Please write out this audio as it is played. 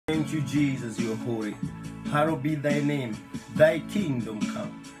Thank you, Jesus, you are holy. Hallowed be thy name, thy kingdom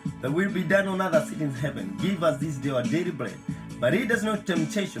come. Thy will be done on earth as it is in heaven. Give us this day our daily bread. But lead us not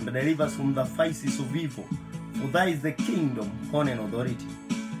temptation, but deliver us from the vices of evil. For thy is the kingdom, honor, and authority.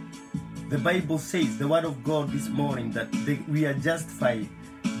 The Bible says, the word of God this morning, that we are justified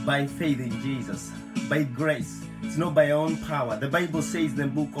by faith in Jesus, by grace. It's not by our own power. The Bible says in the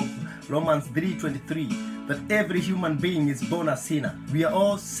book of Romans 3:23 that every human being is born a sinner. We are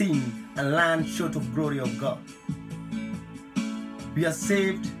all sinned and land short of glory of God. We are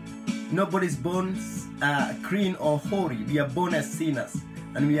saved. Nobody's born clean or holy. We are born as sinners,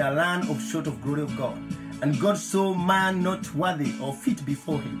 and we are land of short of glory of God. And God saw man not worthy or fit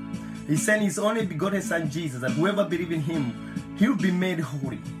before him. He sent his only begotten Son Jesus, that whoever believes in him, he will be made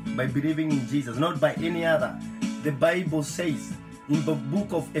holy by believing in Jesus, not by any other. The Bible says in the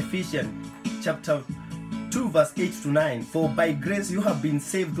book of Ephesians chapter 2 verse 8-9, for by grace you have been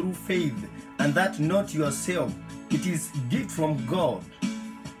saved through faith, and that not yourself. It is gift from God,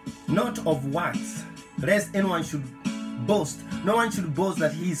 not of works, lest anyone should boast. No one should boast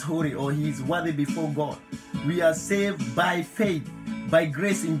that he is holy or he is worthy before God. We are saved by faith, by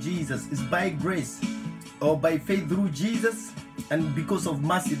grace in Jesus. It's by grace or by faith through Jesus, and because of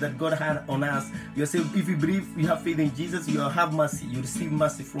mercy that God had on us. You are saved. If you believe, you have faith in Jesus, you have mercy. You receive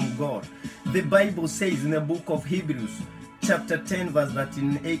mercy from God. The Bible says in the book of Hebrews chapter 10 verse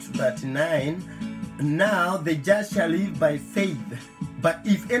 38-39, now the just shall live by faith. But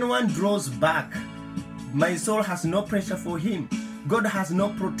if anyone draws back, my soul has no pressure for him. God has no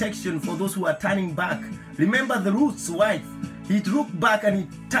protection for those who are turning back. Remember the Ruth's wife. He looked back and he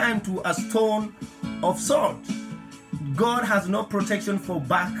turned to a stone of salt. God has no protection for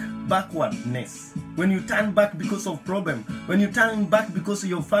backwardness. When you turn back because of problem, when you turn back because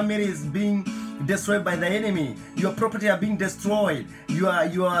your family is being destroyed by the enemy, your property are being destroyed,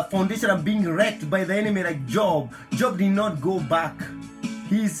 your foundation are being wrecked by the enemy, like Job. Job did not go back.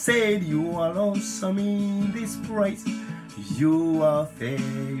 He said, you are awesome in this place. You are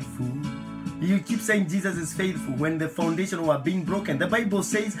faithful. You keep saying Jesus is faithful when the foundation were being broken. The Bible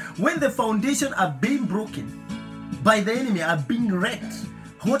says when the foundation are being broken by the enemy, are being wrecked,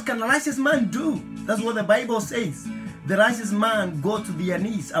 what can a righteous man do? That's what the Bible says. The righteous man go to their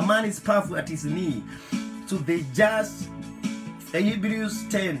knees. A man is powerful at his knee. So the just, Hebrews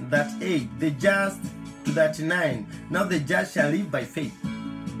 10:8, the just to 39. Now the just shall live by faith.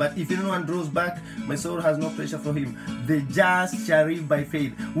 But if anyone draws back, my soul has no pleasure for him. The just shall live by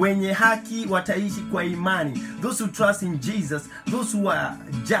faith. Wenye haki wataishi kwa imani. Those who trust in Jesus, those who are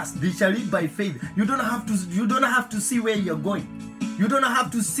just, they shall live by faith. You don't have to see where you're going. You don't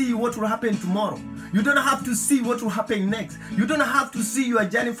have to see what will happen tomorrow. You don't have to see what will happen next. You don't have to see your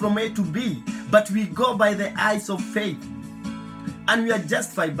journey from A to B. But we go by the eyes of faith. And we are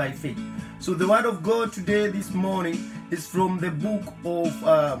justified by faith. So the word of God today, this morning, is from the book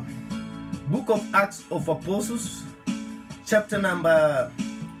of Acts of Apostles, chapter number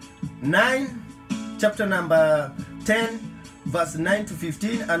 9, chapter number 10, verse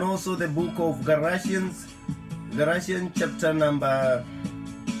 9-15, and also the book of Galatians chapter number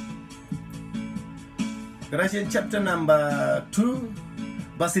 2,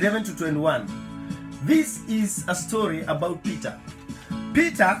 verse 11-21. This is a story about Peter.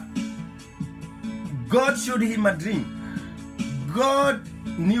 Peter, God showed him a dream. God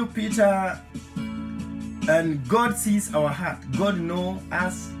knew Peter, and God sees our heart. God knows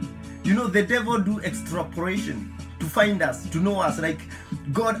us. You know, the devil do extrapolation to find us, to know us. Like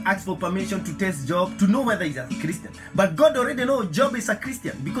God asked for permission to test Job to know whether he's a Christian. But God already knows Job is a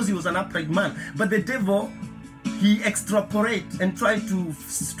Christian because he was an upright man. But the devil, he extrapolates and tries to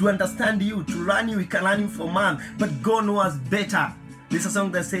understand you, to learn you. He can learn you from man. But God knows us better. There's a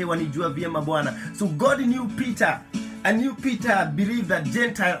song that says, wanijua vyema Bwana. So God knew Peter, and knew Peter believed that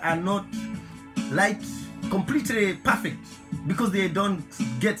Gentiles are not like completely perfect because they don't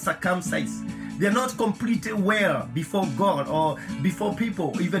get circumcised. They're not completely well before God or before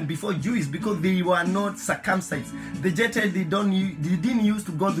people, even before Jews, because they were not circumcised. The Gentiles, they didn't used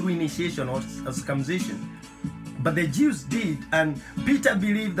to go through initiation or circumcision. But the Jews did, and Peter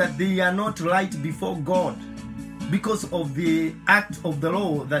believed that they are not right before God because of the act of the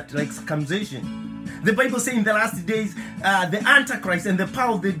law that like circumcision. The Bible says in the last days, the Antichrist and the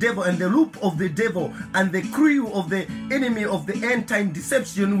power of the devil and the loop of the devil and the crew of the enemy of the end time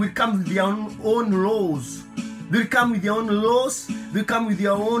deception will come with their own laws. They'll come with their own laws. They'll come with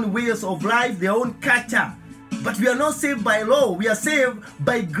their own ways of life, their own culture. But we are not saved by law. We are saved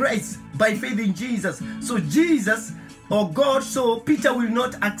by grace, by faith in Jesus. So Jesus or God, so Peter will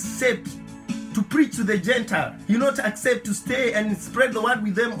not accept to preach to the Gentile. He not accept to stay and spread the word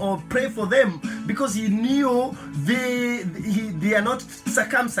with them or pray for them, because he knew they are not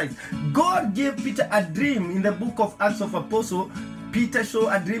circumcised. God gave Peter a dream in the book of Acts of Apostles. Peter saw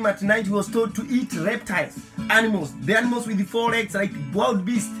a dream at night. He was told to eat reptiles, animals, the animals with the 4 legs, like wild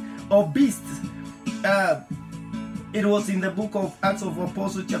beasts or beasts. It was in the book of Acts of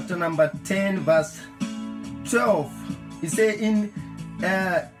Apostles, chapter number 10, verse 12. He said, in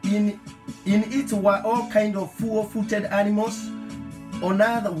it were all kind of 4-footed animals, on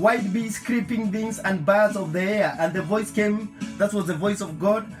other wild beasts, creeping things, and birds of the air. And the voice came, that was the voice of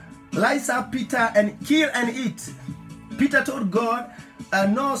God, rise up, Peter, and kill and eat. Peter told God,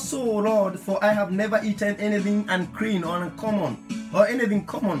 no, so Lord, for I have never eaten anything unclean or uncommon, or anything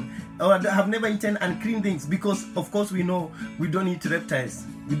common, or I have never eaten unclean things, because of course we know we don't eat reptiles,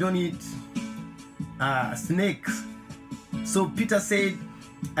 we don't eat snakes. So Peter said,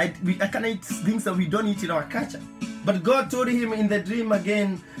 I can't eat things that we don't eat in our culture. But God told him in the dream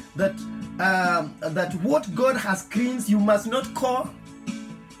again that that what God has cleansed you must not call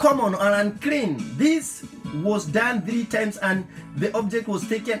common or unclean. This was done 3 times, and the object was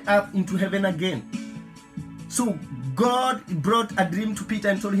taken up into heaven again. So God brought a dream to Peter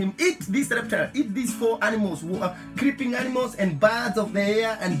and told him, eat this reptile, eat these 4 animals, creeping animals and birds of the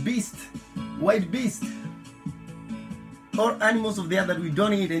air and beasts, wild beasts, all animals of the air that we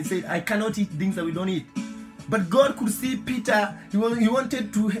don't eat. And he said, I cannot eat things that we don't eat. But God could see Peter. He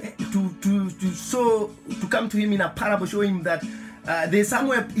wanted to come to him in a parable, show him that there's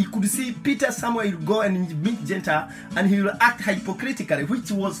somewhere he could see Peter somewhere he'll go and meet Gentile, and he will act hypocritically,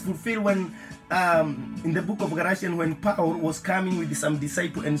 which was fulfilled when in the book of Galatians, when Paul was coming with some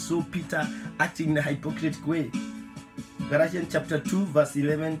disciples and saw Peter acting in a hypocritical way. Galatians chapter 2, verse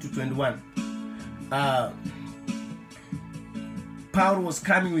 11 to 21. Paul was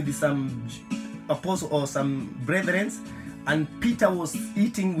coming with some apostles or some brethren, and Peter was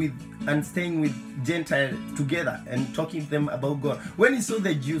eating with and staying with Gentiles together and talking to them about God. When he saw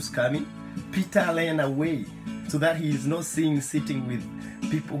the Jews coming, Peter ran away so that he is not seen sitting with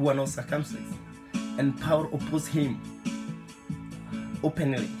people who are not circumcised. And Paul opposed him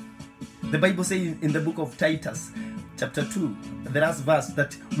openly. The Bible says in the book of Titus, chapter 2, the last verse,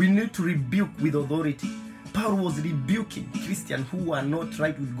 that we need to rebuke with authority. Paul was rebuking Christians who are not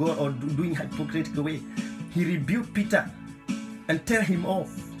right with God or doing hypocritical way. He rebuked Peter and tell him off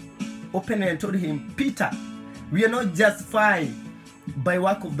openly and told him, Peter, we are not justified by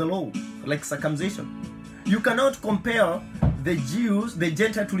work of the law, like circumcision. You cannot compare the Jews, the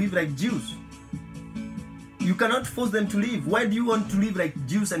Gentiles, to live like Jews. You cannot force them to live. Why do you want to live like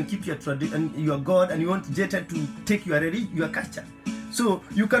Jews and keep your tradition, your God, and you want Gentiles to take your culture? So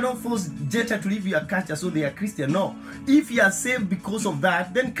you cannot force Gentiles to live your culture so they are Christian. No. If you are saved because of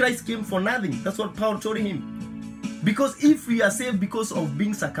that, then Christ came for nothing. That's what Paul told him. Because if we are saved because of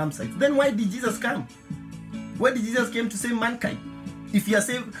being circumcised, then why did Jesus come? Why did Jesus come to save mankind? If you are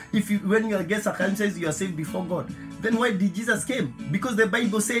saved, when you get circumcised, you are saved before God. Then why did Jesus came? Because the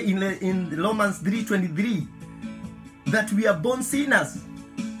Bible says in Romans 3:23 that we are born sinners.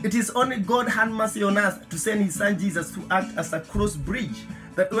 It is only God had mercy on us to send his son Jesus to act as a cross bridge.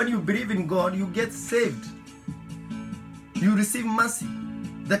 That when you believe in God, you get saved. You receive mercy.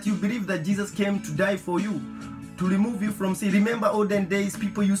 That you believe that Jesus came to die for you, to remove you from sin. Remember olden days,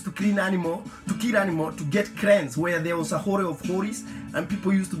 people used to kill animal to get cleansed, where there was a holy of holies, and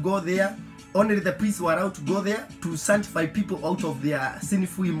people used to go there. Only the priests were allowed to go there to sanctify people out of their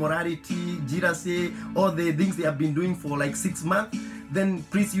sinful immorality, jealousy, all the things they have been doing for like 6 months. Then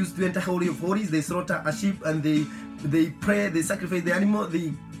priests used to enter Holy of Holies, they slaughter a sheep and they pray, they sacrifice the animal,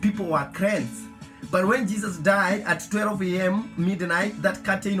 the people were cleansed. But when Jesus died at 12 a.m. midnight, that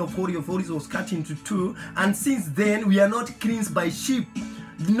curtain of Holy of Holies was cut into 2, and since then we are not cleansed by sheep.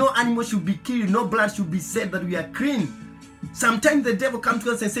 No animal should be killed, no blood should be said that we are clean. Sometimes the devil comes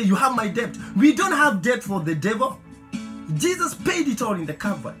to us and says, you have my debt. We don't have debt for the devil. Jesus paid it all in the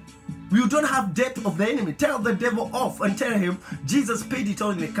Calvary. We don't have debt of the enemy. Tell the devil off and tell him Jesus paid it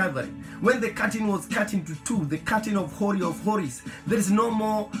all in the Calvary. When the curtain was cut into 2, the curtain of Holy of Holies, there is no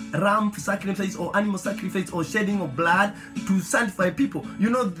more ram sacrifice or animal sacrifice or shedding of blood to sanctify people. You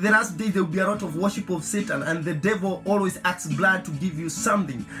know, the last day there will be a lot of worship of Satan, and the devil always asks blood to give you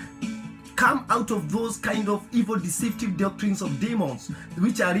something. Come out of those kind of evil, deceptive doctrines of demons,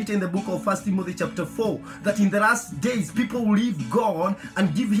 which are written in the book of 1 Timothy chapter 4, that in the last days people will leave God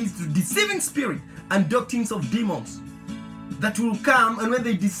and give his deceiving spirit and doctrines of demons that will come, and when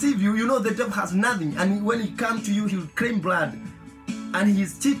they deceive you, you know the devil has nothing, and when he comes to you, he will claim blood, and he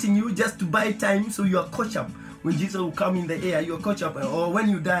is cheating you just to buy time so you are caught up. when Jesus will come in the air, you're caught up, or when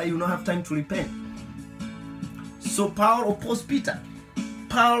you die, you don't have time to repent. So Paul opposed Peter.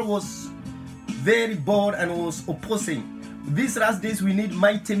 Paul was very bold and was opposing. These last days we need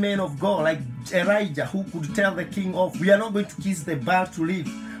mighty men of God like Elijah, who could tell the king off. We are not going to kiss the bar to live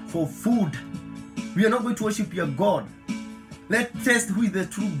for food. We are not going to worship your God. Let's test who is the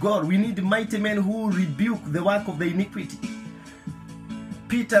true God. We need mighty men who rebuke the work of the iniquity.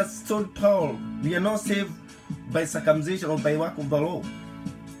 Peter told Paul, we are not saved by circumcision or by work of the law.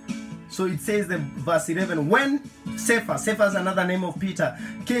 So it says in verse 11, when Cephas another name of Peter,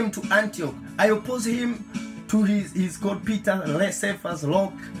 came to Antioch, I opposed him to he's called Peter, Cephas,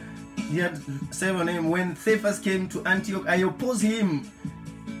 Locke. He had several names. When Cephas came to Antioch, I opposed him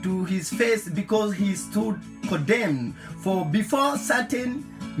to his face because he stood condemned. For before certain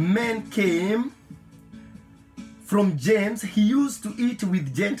men came from James, he used to eat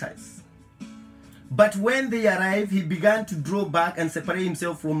with Gentiles. But when they arrived, he began to draw back and separate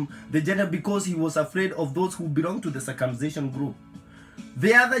himself from the Gentiles because he was afraid of those who belonged to the circumcision group.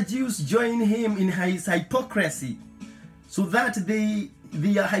 The other Jews joined him in his hypocrisy, so that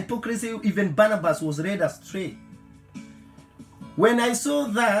their hypocrisy, even Barnabas was led astray. When I saw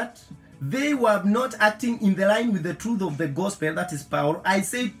that they were not acting in the line with the truth of the gospel, that is Paul, I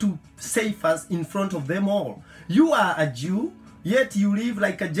said to Cephas in front of them all, you are a Jew, yet you live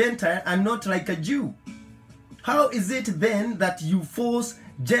like a Gentile and not like a Jew. How is it then that you force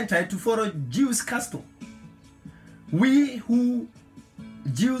Gentiles to follow Jews' custom? We who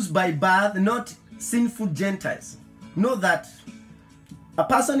Jews by birth, not sinful Gentiles, know that a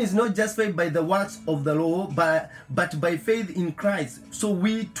person is not justified by the works of the law, but by faith in Christ. So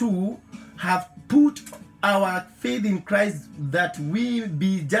we too have put our faith in Christ, that we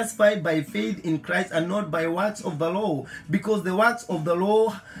be justified by faith in Christ and not by works of the law. Because the works of the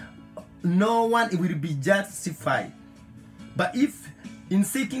law, no one will be justified. But if in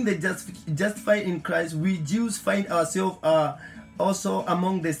seeking the justified in Christ, we Jews find ourselves also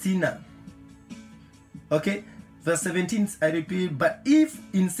among the sinner. Okay? Verse 17, I repeat, but if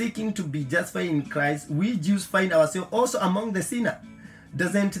in seeking to be justified in Christ, we Jews find ourselves also among the sinner,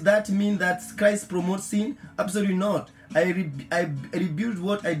 doesn't that mean that Christ promotes sin? Absolutely not. I rebuild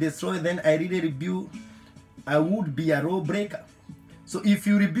what I destroy, then I really rebuild. I would be a law breaker. So if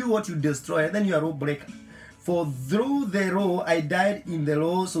you rebuild what you destroy, then you are a law breaker. For through the law I died in the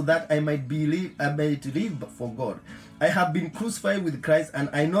law, so that I might live for God. I have been crucified with Christ, and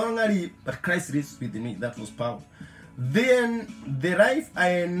I no longer live, but Christ lives within me. That was Paul. Then the life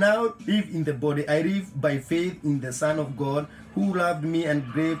I now live in the body, I live by faith in the Son of God, who loved me and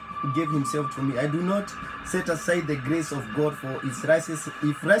gave himself to me. I do not set aside the grace of God, for its righteousness.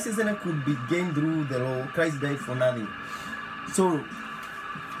 If righteousness could be gained through the law, Christ died for nothing. So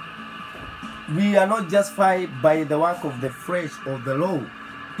we are not justified by the work of the flesh of the law.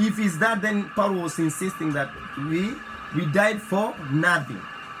 If it's that, then Paul was insisting that we died for nothing.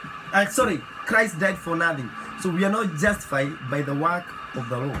 Christ died for nothing. So we are not justified by the work of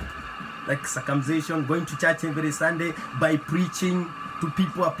the law, like circumcision, going to church every Sunday, by preaching to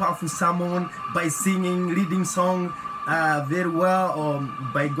people a powerful sermon, by singing, leading song very well, or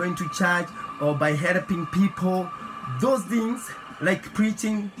by going to church, or by helping people. Those things, like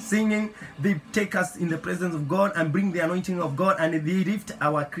preaching, singing, they take us in the presence of God and bring the anointing of God, and they lift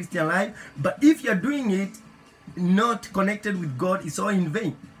our Christian life. But if you're doing it not connected with God, it's all in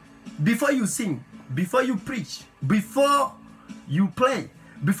vain. Before you sing, before you preach, before you pray,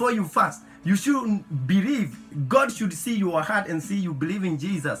 before you fast, you should believe. God should see your heart and see you believe in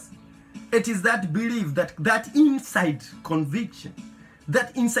Jesus. It is that belief, that inside conviction,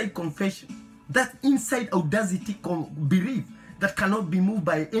 that inside confession, that inside audacity belief that cannot be moved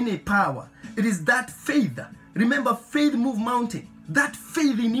by any power. It is that faith. Remember, faith moves mountain. That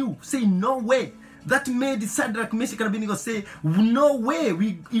faith in you, say no way. That made Shadrach, Meshach, and Abednego say, no way,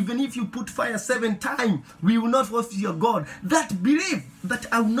 even if you put fire 7 times, we will not worship your God. That belief that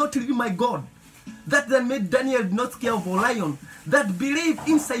I will not leave my God. That made Daniel not scared of a lion. That belief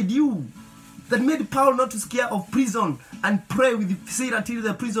inside you, that made Paul not to scare of prison and pray with Sarah until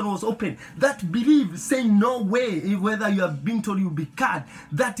the prison was open. That belief, saying no way, whether you have been told you'll be cut.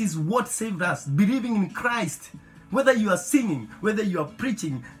 That is what saved us, believing in Christ. Whether you are singing, whether you are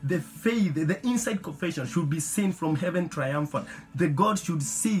preaching, the faith, the inside confession should be seen from heaven triumphant. God should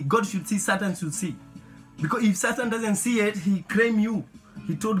see, Satan should see. Because if Satan doesn't see it, he claim you.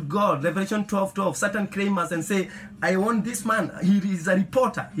 He told God, Revelation 12:12, Satan claim us and say, I want this man. He is a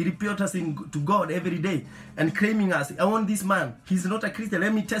reporter. He reports us to God every day and claiming us. I want this man. He's not a Christian.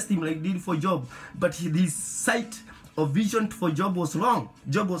 Let me test him like he did for Job. But his sight of vision for Job was wrong.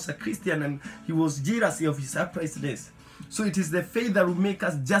 Job was a Christian and he was jealous of his surprisedness. So it is the faith that will make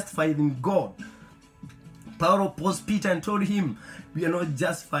us justified in God. Paul opposed Peter and told him, we are not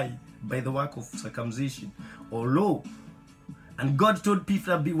justified by the work of circumcision or law. And God told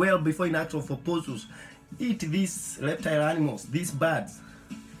Peter, be well before in Acts of Apostles, eat these reptile animals, these birds.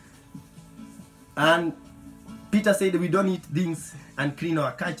 And Peter said we don't eat things unclean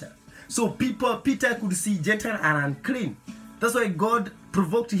or culture. So Peter could see Gentile and unclean. That's why God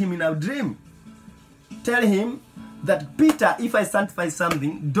provoked him in a dream. Tell him that, Peter, if I sanctify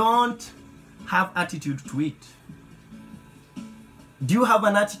something, don't have attitude to it. Do you have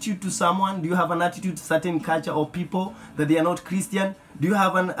an attitude to someone? Do you have an attitude to certain culture or people that they are not Christian? Do you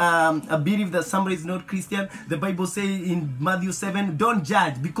have a belief that somebody is not Christian? The Bible says in Matthew 7, don't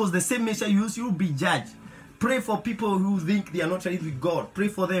judge, because the same measure you use, you will be judged. Pray for people who think they are not right with God. Pray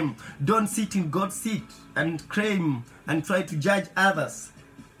for them. Don't sit in God's seat and claim and try to judge others.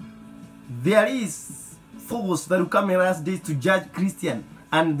 There is force that will come in the last days to judge Christian.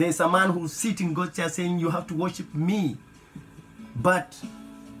 And there's a man who sits in God's chair saying, you have to worship me. But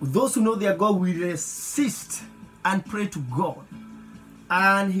those who know their God will resist and pray to God.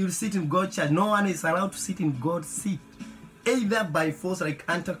 And he will sit in God's chair. No one is allowed to sit in God's seat, either by force like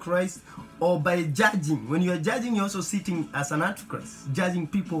Antichrist or by judging. When you are judging, you're also sitting as an Antichrist, judging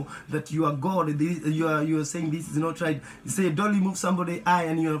people that you are God. You are saying this is not right. You say, don't remove somebody's eye,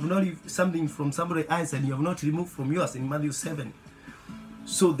 and you have not removed something from somebody's eyes, and you have not removed from yours in Matthew 7.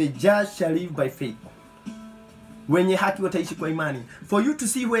 So the just shall live by faith. Wenye haki wataishi kwa imani. For you to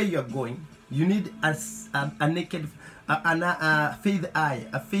see where you are going, you need a naked, faith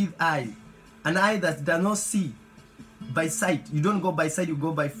eye, an eye that does not see by sight. You don't go by sight, you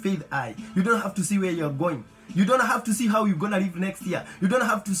go by faith eye. You don't have to see where you're going. You don't have to see how you're gonna live next year. You don't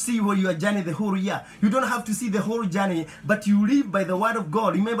have to see where your journey the whole year. You don't have to see the whole journey, but you live by the word of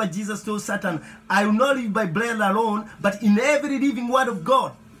God. Remember, Jesus told Satan, I will not live by bread alone, but in every living word of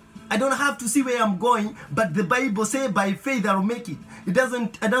God. I don't have to see where I'm going, but the Bible says by faith I'll make it.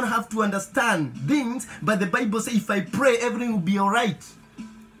 I don't have to understand things, but the Bible says if I pray, everything will be all right.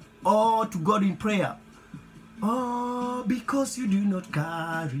 Oh, to God in prayer. Oh, because you do not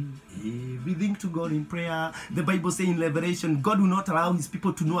carry everything to God in prayer. The Bible says in Revelation, God will not allow his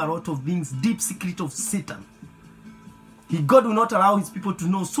people to know a lot of things, deep secret of Satan. God will not allow his people to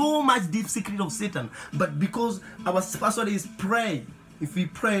know so much deep secret of Satan. But because our password is pray. If we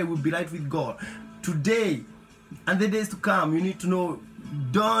pray, we'll be right with God. Today and the days to come, you need to know,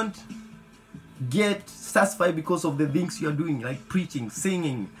 don't get satisfied because of the things you are doing, like preaching,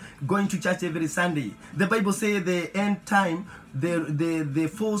 singing, going to church every Sunday. The Bible says the end time,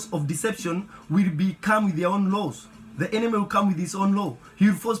 the force of deception will come with their own laws. The enemy will come with his own law. He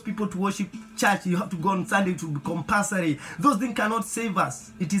will force people to worship church. You have to go on Sunday to be compulsory. Those things cannot save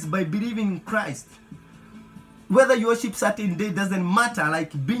us. It is by believing in Christ. Whether you worship certain day doesn't matter,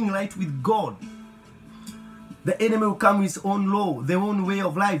 like being right with God. The enemy will come with his own law, their own way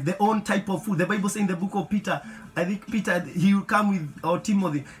of life, their own type of food. The Bible says in the book of Peter, I think Peter, he will come with, or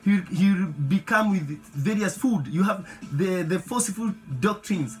Timothy, he will become with various food. You have the forceful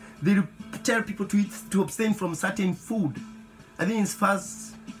doctrines. They will tell people to eat, to abstain from certain food. I think it's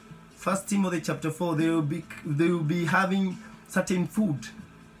First Timothy chapter 4, they will be having certain food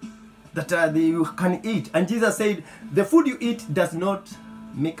that they can eat. And Jesus said, the food you eat does not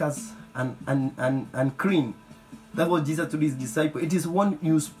make us unclean. That's what Jesus told his disciples. It is what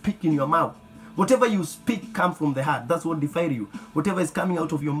you speak in your mouth. Whatever you speak comes from the heart. That's what defiles you. Whatever is coming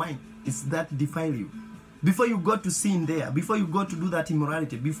out of your mind, it's that defile you. Before you go to sin there, before you go to do that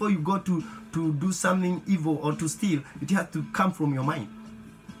immorality, before you go to do something evil or to steal, it has to come from your mind.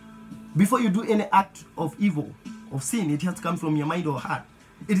 Before you do any act of evil, of sin, it has to come from your mind or heart.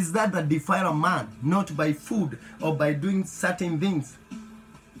 It is that defile a man, not by food or by doing certain things.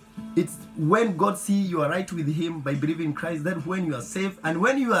 It's when God sees you are right with him by believing in Christ, that when you are saved, and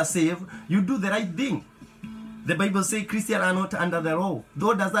when you are saved, you do the right thing. The Bible says Christians are not under the law.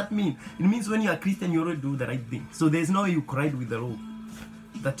 What does that mean? It means when you are Christian, you already do the right thing. So there is no way you collide with the law,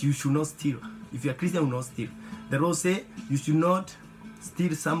 that you should not steal. If you are Christian, you will not steal. The law says you should not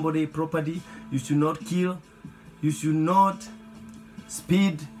steal somebody's property, you should not kill, you should not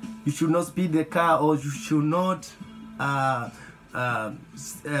speed, you should not speed the car, or you should not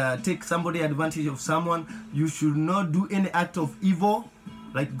take somebody advantage of someone. You should not do any act of evil,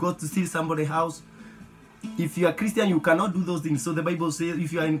 like go to steal somebody's house. If you are Christian, you cannot do those things. So the Bible says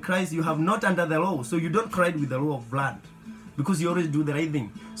if you are in Christ, you have not under the law, so you don't collide with the law of land. because you always do the right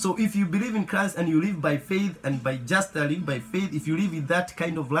thing. So if you believe in Christ and you live by faith and by just live by faith, if you live in that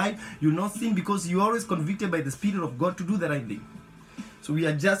kind of life, you'll not sin because you're always convicted by the Spirit of God to do the right thing. So we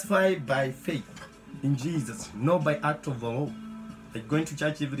are justified by faith in Jesus, not by act of the law. Like going to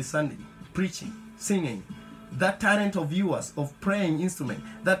church every Sunday, preaching, singing, that talent of yours of playing instrument,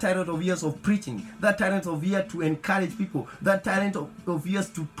 that talent of yours of preaching, that talent of yours to encourage people, that talent of yours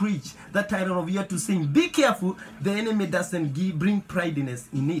to preach, that talent of yours to sing. Be careful the enemy doesn't bring pridiness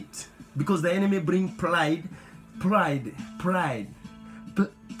in it, because the enemy bring pride, he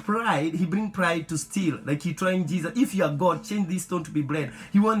bring pride to steal. Like he trying Jesus, if you are God, change this stone to be bread.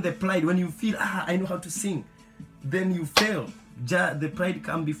 He want the pride. When you feel, I know how to sing, then you fail. The pride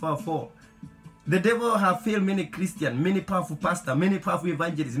come before a fall. The devil have failed many Christians, many powerful pastors, many powerful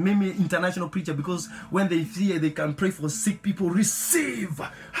evangelists, many international preachers, because when they see they can pray for sick people, receive,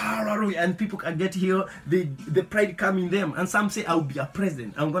 hallelujah, and people can get healed, the pride come in them. And some say, I'll be a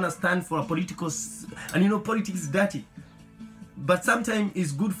president, I'm going to stand for a political, and you know, politics is dirty. But sometimes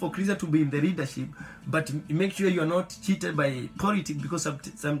it's good for Christians to be in the leadership, but make sure you're not cheated by politics, because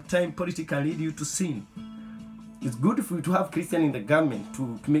sometimes politics can lead you to sin. It's good for you to have Christians in the government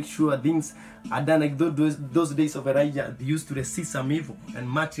to make sure things are done, like those days of Elijah. They used to resist some evil, and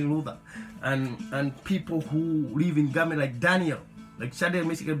Martin Luther, and people who live in government like Daniel, like Shadrach,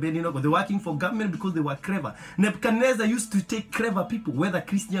 Meshach, and Abednego. They're working for government because they were clever. Nebuchadnezzar used to take clever people, whether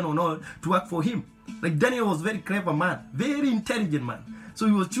Christian or not, to work for him. Like Daniel was a very clever man, very intelligent man. So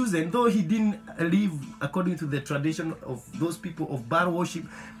he was chosen, though he didn't live according to the tradition of those people of Baal worship.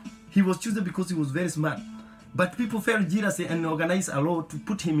 He was chosen because he was very smart. But people felt jealous and organized a law to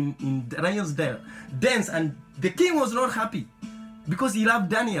put him in the lion's dens, and the king was not happy because he loved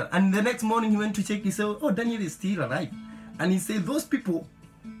Daniel. And the next morning he went to check, he said, oh, Daniel is still alive. And he said, those people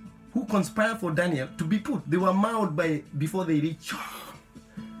who conspired for Daniel to be put, they were mauled before they reached,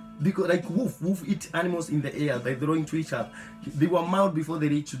 because like wolf eat animals in the air by throwing to each other. They were mauled before they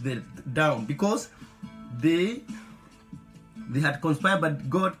reached the down, because they had conspired, but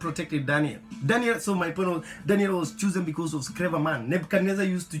God protected Daniel. So my point was, Daniel was chosen because of clever man. Nebuchadnezzar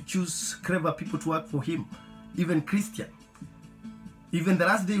used to choose clever people to work for him, even Christian. Even the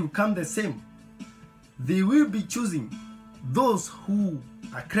last day will come the same. They will be choosing those who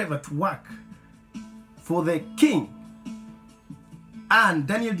are clever to work for the king. And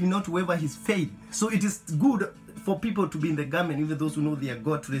Daniel did not waver his faith. So it is good for people to be in the government, even those who know they are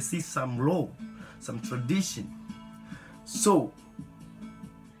God, to receive some law, some tradition. So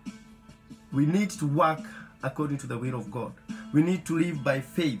we need to work according to the will of God. We need to live by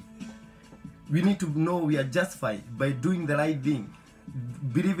faith. We need to know we are justified by doing the right thing,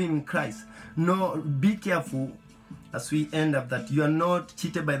 believing in Christ. No, be careful as we end up that you are not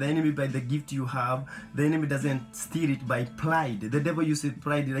cheated by the enemy by the gift you have. The enemy doesn't steal it by pride. The devil used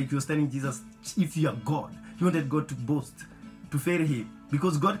pride, like he was telling Jesus, if you are God. He wanted God to boast, to fail him,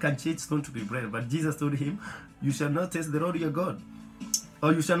 because God can change stone to be bread. But Jesus told him, you shall not test the Lord your God,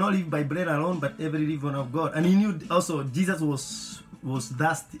 or you shall not live by bread alone, but every living of God. And he knew also Jesus was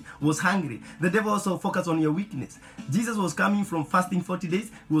thirsty, was hungry. The devil also focused on your weakness. Jesus was coming from fasting 40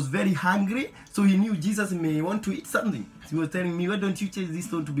 days. He was very hungry, so he knew Jesus may want to eat something. He was telling me, why don't you change this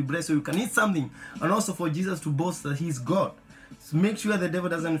stone to be bread so you can eat something? And also for Jesus to boast that he's God. So make sure the devil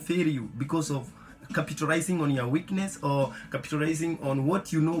doesn't fail you because of capitalizing on your weakness, or capitalizing on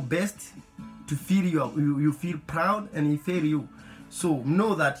what you know best, to feel you feel proud, and he fail you. So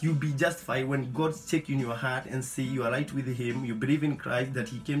know that you be justified when God check in your heart and say you are right with him, you believe in Christ, that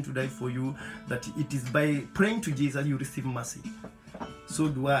he came to die for you, that it is by praying to Jesus you receive mercy. So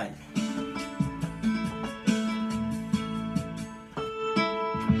do I.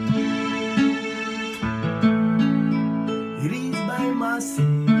 It is by mercy,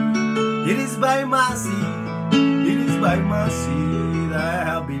 it is by mercy, it is by mercy that I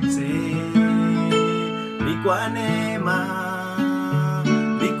have been saved. Kwa neema,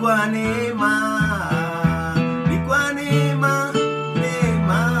 kwa neema, kwa neema,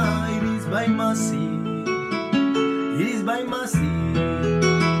 neema. It is by mercy, it is by mercy,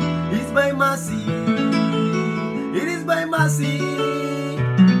 it is by mercy, it is by mercy,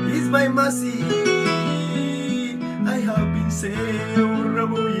 it is by mercy. I have been saved.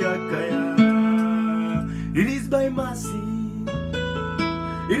 It is by mercy,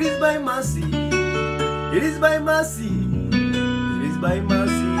 it is by mercy. It is by mercy, it is by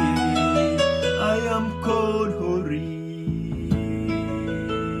mercy, I am called holy.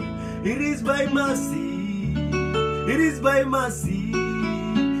 It is by mercy, it is by mercy,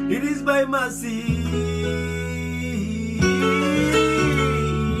 it is by mercy.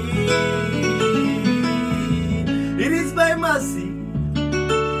 It is by mercy.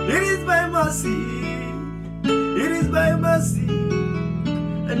 mercy. It is by mercy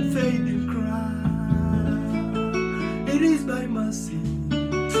and faith in Christ. It is by mercy.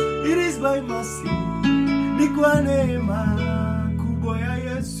 It is by mercy. Ni kwa neema kubwa ya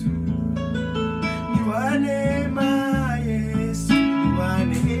Yesu. Ni kwa neema Yesu. Ni kwa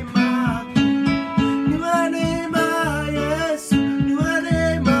neema. Ni kwa neema Yesu. Ni kwa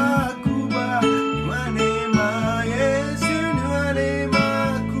neema kubwa. Ni kwa neema Yesu. Ni kwa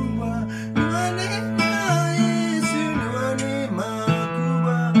neema kubwa. Ni kwa neema Yesu. Ni kwa neema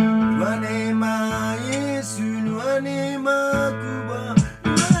kubwa. Ni kwa neema Yesu. Ni kwa neema kubwa.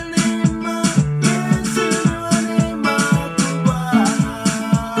 Ni kwa neema Yesu. Ni kwa neema kubwa.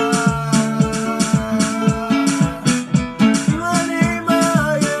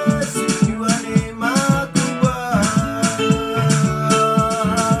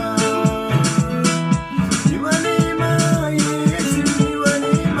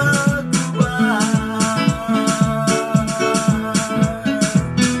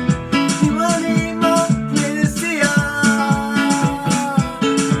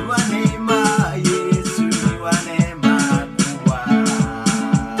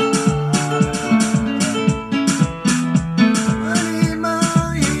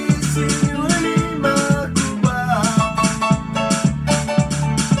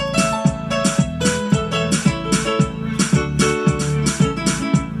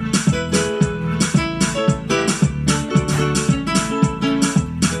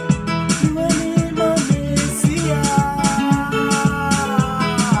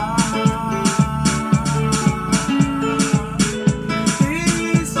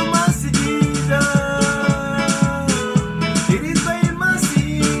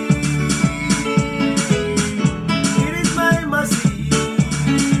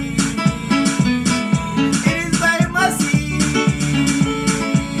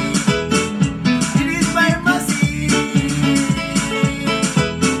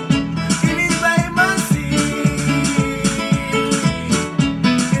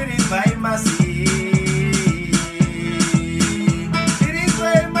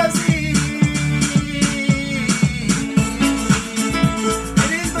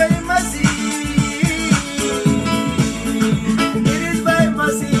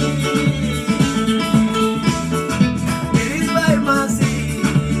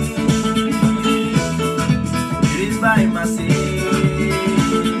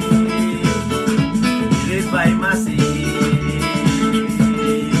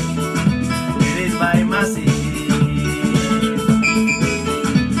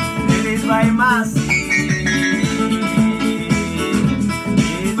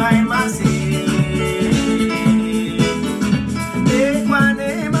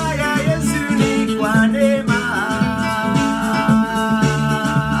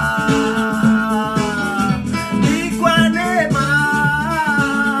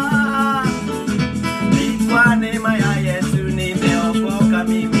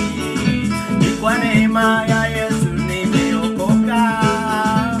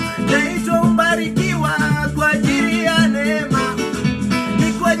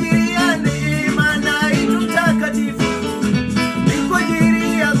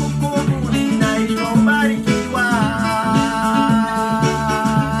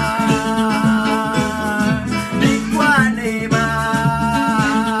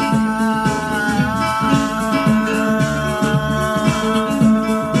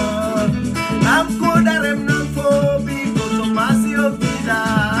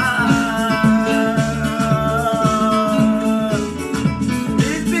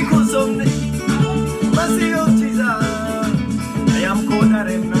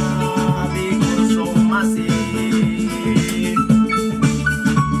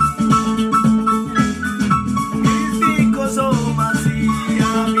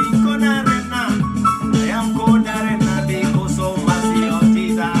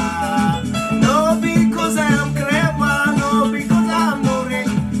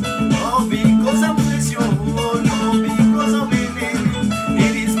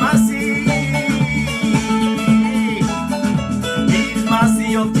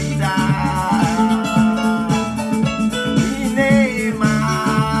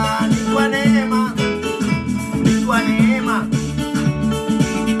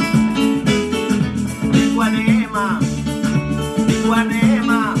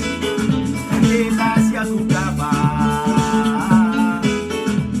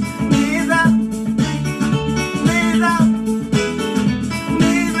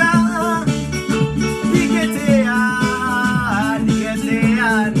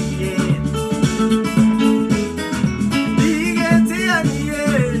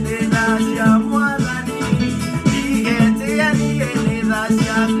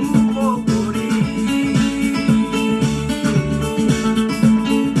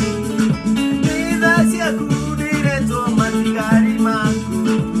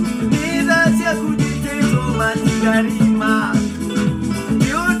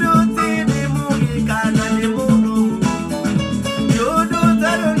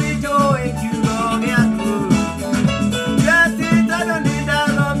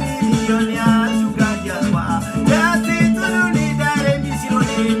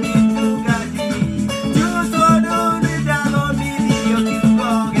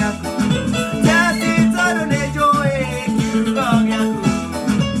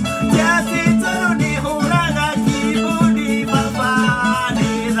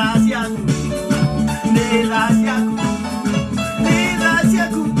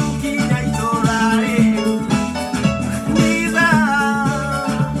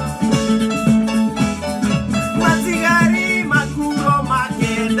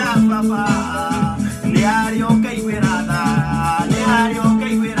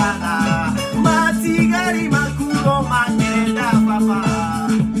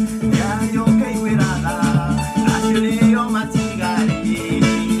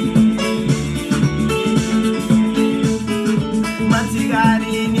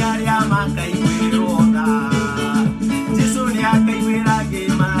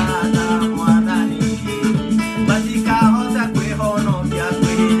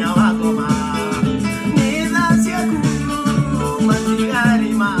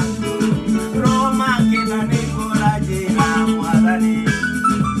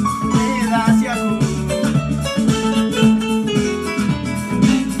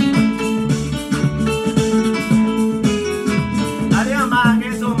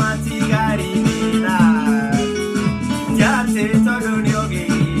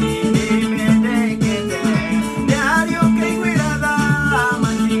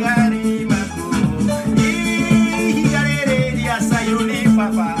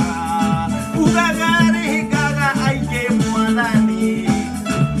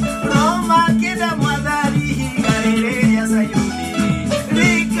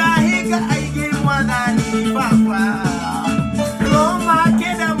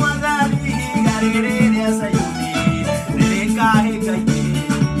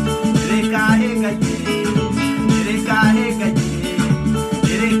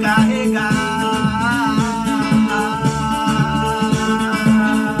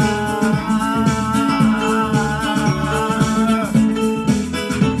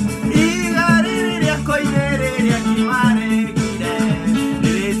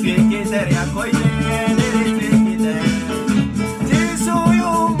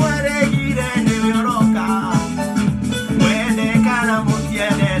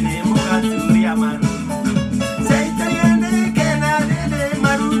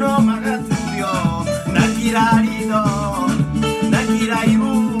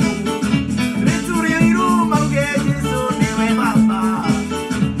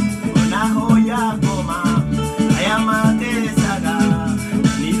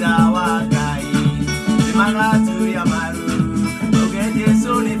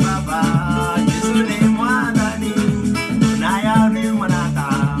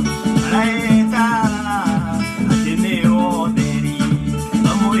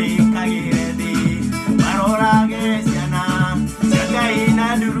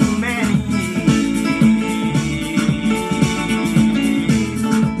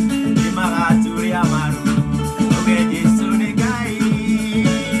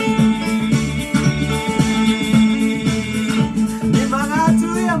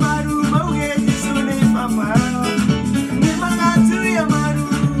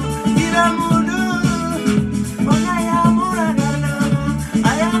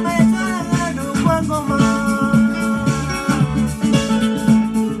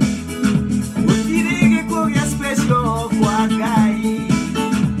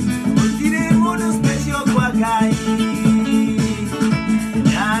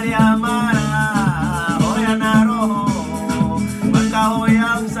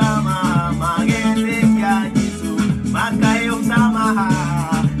 Maka yung sama